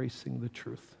not embracing the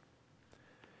truth.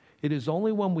 It is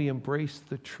only when we embrace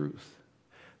the truth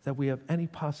that we have any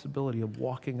possibility of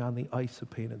walking on the ice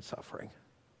of pain and suffering.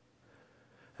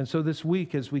 And so this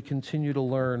week, as we continue to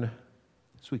learn,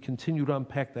 as we continue to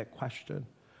unpack that question,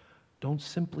 don't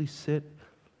simply sit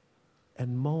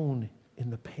and moan in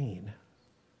the pain,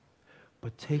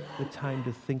 but take the time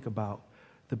to think about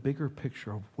the bigger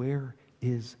picture of where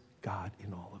is God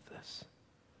in all of this.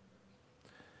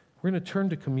 We're going to turn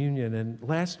to communion, and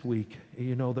last week,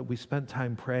 you know that we spent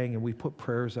time praying and we put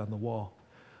prayers on the wall.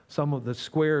 Some of the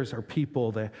squares are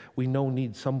people that we know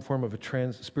need some form of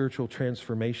a spiritual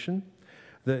transformation.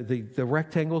 The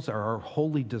rectangles are our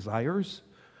holy desires,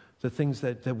 the things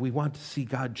that we want to see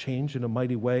God change in a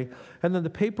mighty way. And then the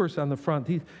papers on the front,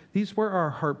 these were our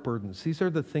heart burdens. These are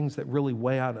the things that really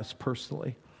weigh on us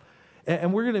personally.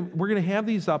 And we're gonna have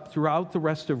these up throughout the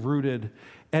rest of Rooted.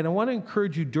 And I want to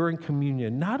encourage you during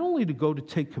communion, not only to go to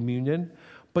take communion,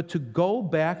 but to go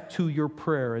back to your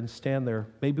prayer and stand there,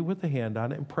 maybe with a hand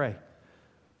on it, and pray.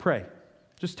 Pray.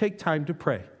 Just take time to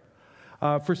pray.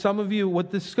 For some of you,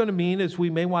 what this is going to mean is we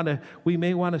may want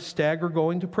to stagger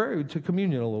going to prayer, to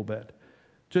communion a little bit.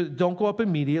 Just don't go up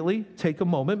immediately. Take a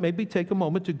moment. Maybe take a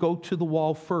moment to go to the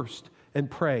wall first and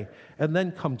pray, and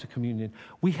then come to communion.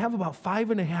 We have about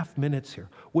 5.5 minutes here,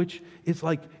 which is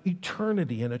like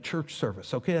eternity in a church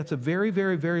service, okay? That's a very,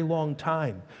 very, very long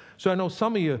time. So I know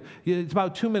some of you, it's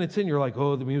about 2 minutes in, you're like,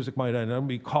 oh, the music might end. I'm going to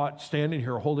be caught standing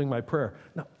here holding my prayer.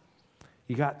 No,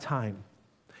 you got time.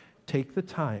 Take the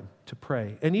time to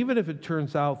pray. And even if it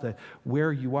turns out that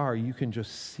where you are, you can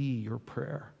just see your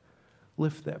prayer,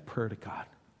 lift that prayer to God.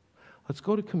 Let's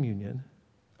go to communion,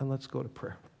 and let's go to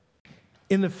prayer.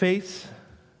 In the face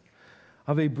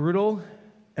of a brutal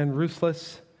and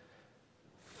ruthless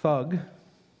thug,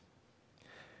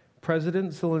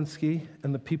 President Zelensky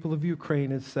and the people of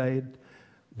Ukraine have said,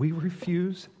 we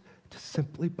refuse to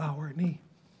simply bow our knee.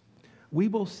 We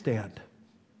will stand.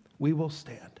 We will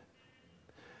stand.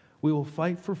 We will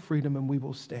fight for freedom, and we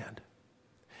will stand.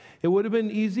 It would have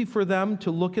been easy for them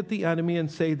to look at the enemy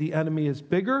and say the enemy is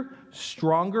bigger,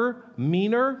 stronger,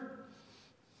 meaner.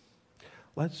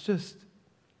 Let's just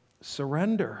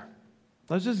surrender.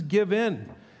 Let's just give in.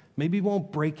 Maybe we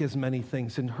won't break as many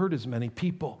things and hurt as many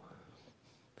people.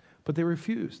 But they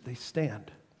refuse. They stand.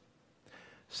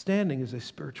 Standing is a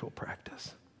spiritual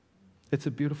practice. It's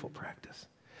a beautiful practice.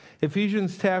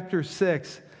 Ephesians chapter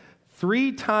 6,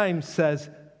 3 times says,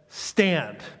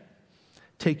 stand.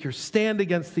 Take your stand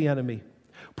against the enemy.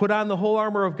 Put on the whole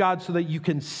armor of God so that you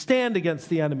can stand against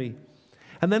the enemy.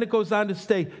 And then it goes on to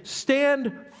say,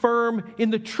 stand firm in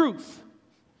the truth.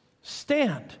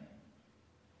 Stand.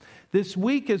 This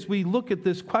week, as we look at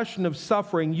this question of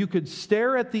suffering, you could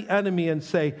stare at the enemy and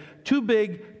say, too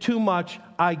big, too much,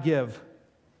 I give.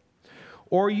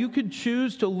 Or you could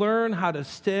choose to learn how to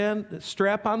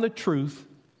strap on the truth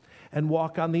and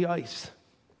walk on the ice.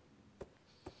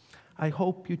 I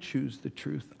hope you choose the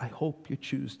truth. I hope you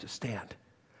choose to stand.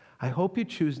 I hope you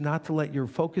choose not to let your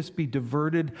focus be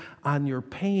diverted on your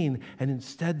pain and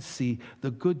instead see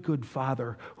the good, good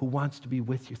Father who wants to be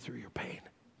with you through your pain.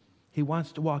 He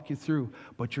wants to walk you through,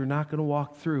 but you're not going to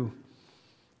walk through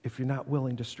if you're not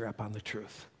willing to strap on the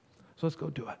truth. So let's go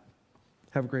do it.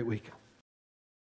 Have a great week.